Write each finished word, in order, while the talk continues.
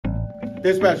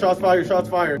Dispatch, shots fired, shots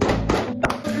fired.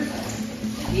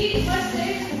 He's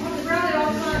on the ground at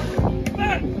all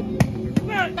times.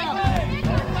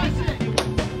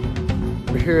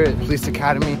 We're here at Police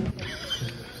Academy.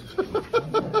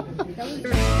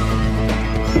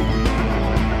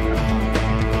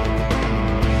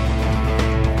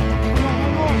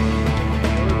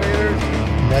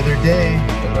 Another day,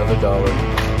 another dollar.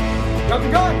 Drop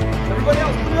the gun! Everybody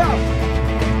else, put it out!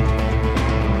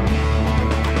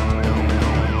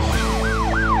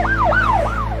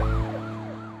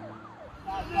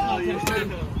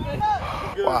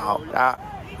 Wow, that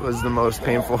was the most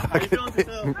painful fucking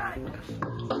thing.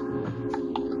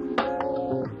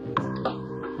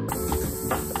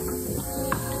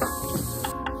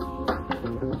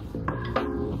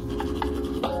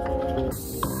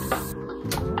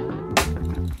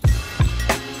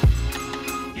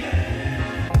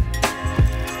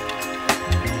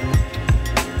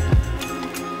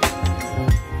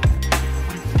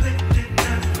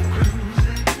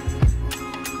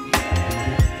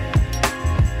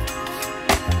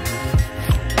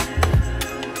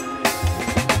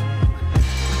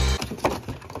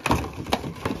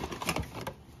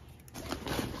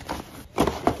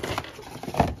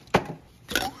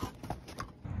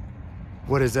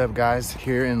 What is up, guys?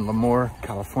 Here in Lemoore,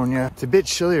 California. It's a bit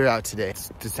chillier out today. It's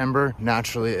December.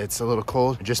 Naturally, it's a little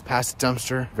cold. I just passed the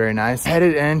dumpster. Very nice.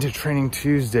 Headed into Training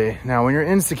Tuesday. Now, when you're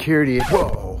in security,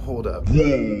 whoa, hold up.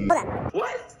 What?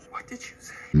 What did you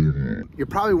say? You're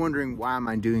probably wondering, why am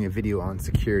I doing a video on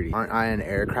security? Aren't I an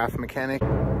aircraft mechanic?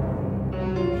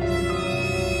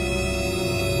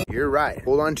 You're right.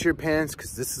 Hold on to your pants,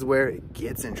 because this is where it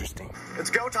gets interesting. It's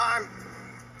go time!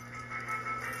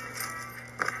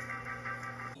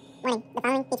 Warning, the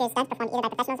following features stunts performed either by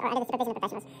professionals or under the supervision of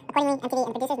professionals. Accordingly, MTV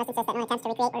and producers must insist that no one attempts to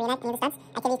recreate or reenact any of the stunts,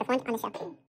 activities performed on the show.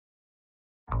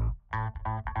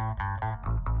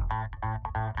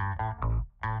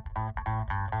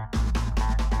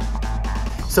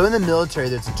 So in the military,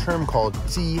 there's a term called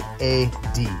TAD.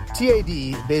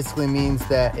 TAD basically means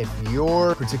that if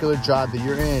your particular job that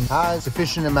you're in has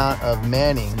sufficient amount of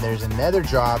manning, there's another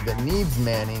job that needs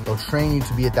manning, they'll train you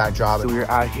to be at that job. So we're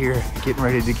out here getting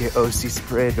ready to get OC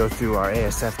sprayed, go through our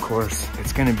ASF course.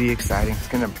 It's gonna be exciting. It's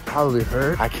gonna probably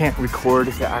hurt. I can't record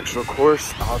the actual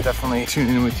course. I'll definitely tune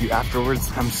in with you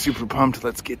afterwards. I'm super pumped.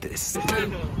 Let's get this.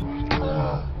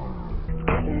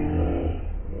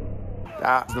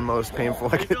 That's the most painful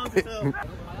thing.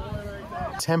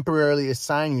 Temporarily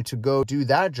assign you to go do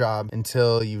that job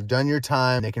until you've done your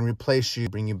time. They can replace you,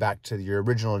 bring you back to your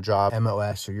original job,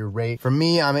 MOS, or your rate. For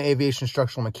me, I'm an aviation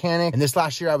structural mechanic. And this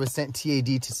last year, I was sent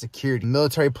TAD to security.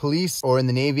 Military police, or in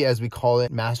the Navy, as we call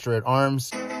it, Master at Arms.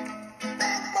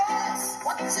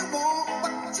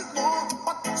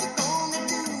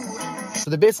 So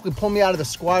they basically pulled me out of the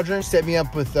squadron, set me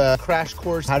up with a crash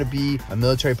course, how to be a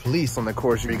military police. On the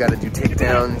course, you gotta do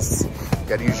takedowns, you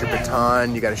gotta use your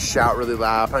baton, you gotta shout really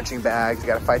loud, punching bags, you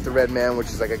gotta fight the red man, which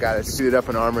is like a guy that's suited up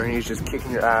in armor and he's just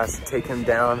kicking your ass, take him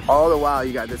down. All the while,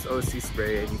 you got this OC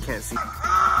spray and you can't see.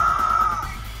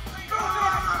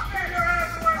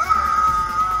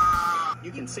 You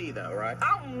can see though, right?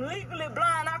 I'm legally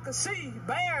blind, I can see,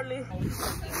 barely.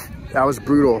 That was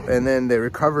brutal. And then the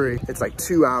recovery, it's like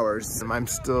 2 hours. And I'm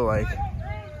still like,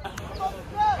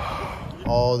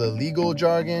 all the legal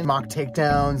jargon, mock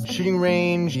takedowns, shooting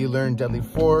range, you learn deadly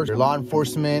force, your law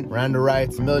enforcement, Miranda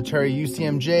rights, military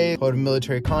UCMJ, code of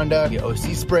military conduct, you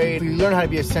OC sprayed. You learn how to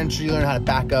be a sentry, you learn how to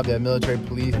back up the military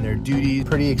police and their duties.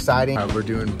 Pretty exciting. We're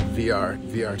doing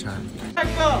VR time. Back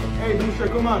up! Hey, Booster,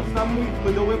 come on, stop moving.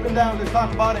 Put the weapon down, let's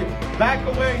talk about it. Back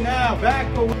away now,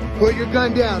 back away. Put your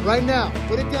gun down right now.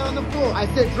 Put it down on the floor. I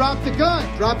said drop the gun,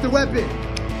 drop the weapon.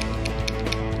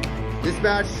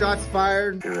 Dispatch, shots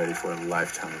fired. Get ready for a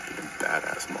lifetime of being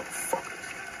badass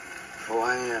motherfuckers. Oh,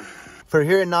 I am. For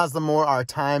here at Lemoore, our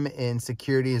time in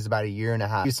security is about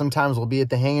 1.5 years. Sometimes we'll be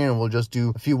at the hangar and we'll just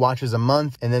do a few watches a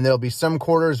month. And then there'll be some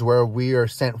quarters where we are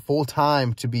sent full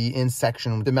time to be in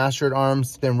section with the Master at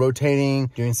Arms, then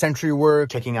rotating, doing sentry work,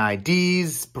 checking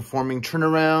IDs, performing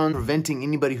turnaround, preventing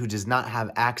anybody who does not have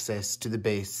access to the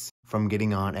base from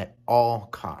getting on at all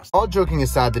costs. All joking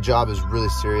aside, the job is really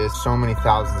serious. So many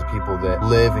thousands of people that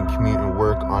live and commute and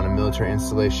work on a military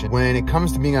installation. When it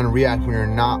comes to being on react, when you're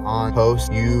not on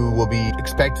post, you will be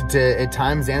expected to, at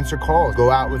times, answer calls.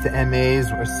 Go out with the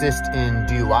MAs, assist in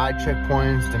DUI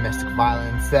checkpoints, domestic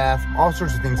violence, theft. All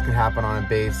sorts of things can happen on a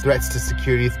base. Threats to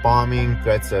security, bombing,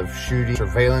 threats of shooting,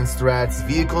 surveillance threats,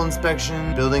 vehicle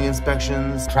inspection, building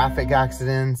inspections, traffic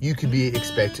accidents. You could be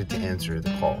expected to answer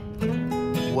the call.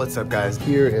 What's up, guys?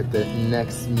 Here at the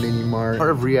next mini mart,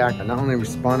 part of React, not only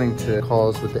responding to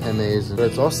calls with the MAs, but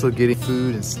it's also getting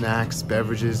food and snacks,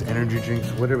 beverages, energy drinks,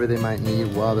 whatever they might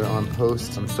need while they're on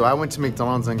post. So I went to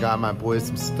McDonald's and got my boys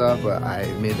some stuff, but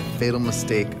I made the fatal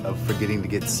mistake of forgetting to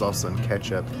get salsa and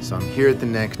ketchup. So I'm here at the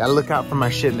next. Gotta look out for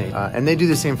my shipmate. And they do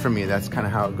the same for me. That's kind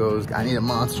of how it goes. I need a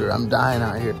monster. I'm dying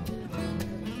out here.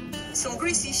 Some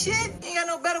greasy shit. Ain't got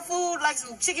no better food like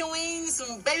some chicken wings,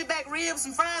 some baby back ribs,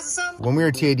 some fries or something. When we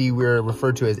were TAD, we were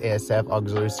referred to as ASF,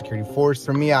 Auxiliary Security Force.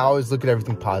 For me, I always look at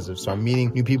everything positive. So I'm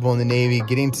meeting new people in the Navy,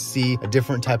 getting to see a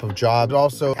different type of job. It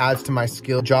also adds to my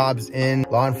skill. Jobs in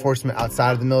law enforcement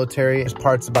outside of the military. There's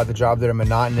parts about the job that are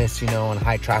monotonous, you know, on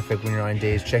high traffic when you're on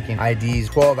days checking IDs,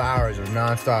 12 hours or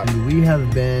nonstop. We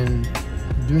have been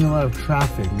doing a lot of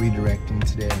traffic redirecting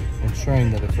today,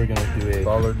 ensuring that if we're gonna do a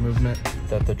bollard movement,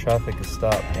 that the traffic is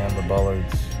stopped and the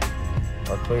bollards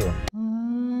are clear.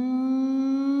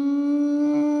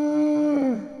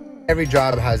 Every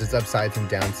job has its upsides and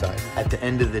downsides. At the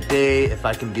end of the day, if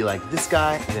I can be like this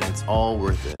guy, then it's all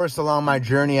worth it. First, along my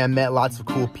journey, I met lots of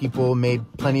cool people, made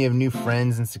plenty of new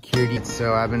friends in security.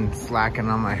 So I've been slacking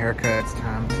on my haircut. It's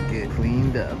time to get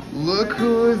cleaned up. Look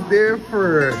who is there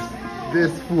first.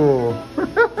 This fool.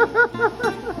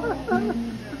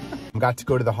 Got to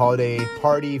go to the holiday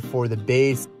party for the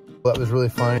base. That was really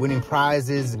fun. Winning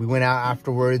prizes. We went out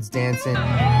afterwards dancing.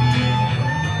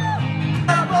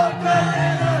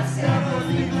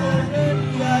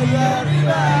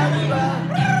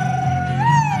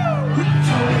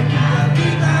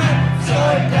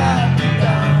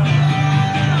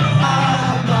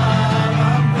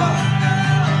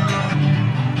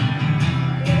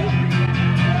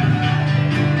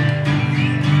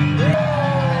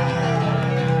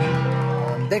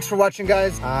 Thanks for watching,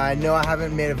 guys. I know I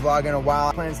haven't made a vlog in a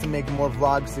while. Plans to make more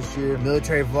vlogs this year,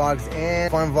 military vlogs and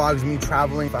fun vlogs, me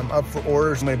traveling. If I'm up for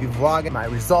orders, I'm gonna be vlogging my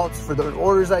results for the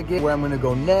orders I get, where I'm gonna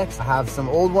go next. I have some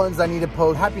old ones I need to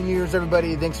post. Happy New Year's,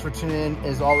 everybody. Thanks for tuning in.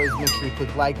 As always, make sure you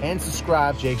click like and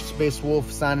subscribe. Jake Space Wolf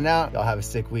signing out. Y'all have a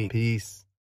sick week. Peace.